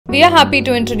We are happy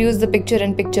to introduce the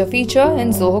picture-in-picture feature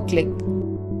in Zoho Cliq.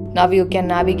 Now you can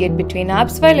navigate between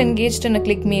apps while engaged in a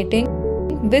Cliq meeting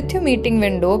with your meeting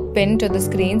window pinned to the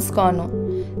screen's corner.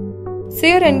 Say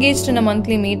you're engaged in a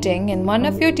monthly meeting and one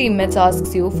of your teammates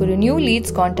asks you for a new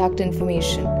lead's contact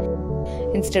information.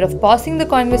 Instead of pausing the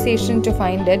conversation to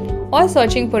find it or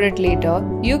searching for it later,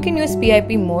 you can use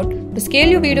PIP mode to scale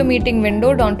your video meeting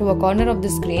window down to a corner of the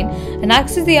screen and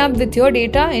access the app with your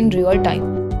data in real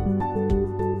time.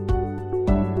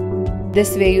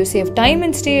 This way you save time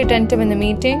and stay attentive in the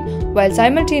meeting while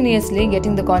simultaneously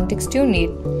getting the context you need.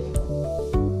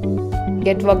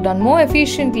 Get work done more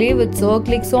efficiently with Zoho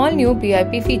Cliq's all-new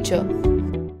PIP feature.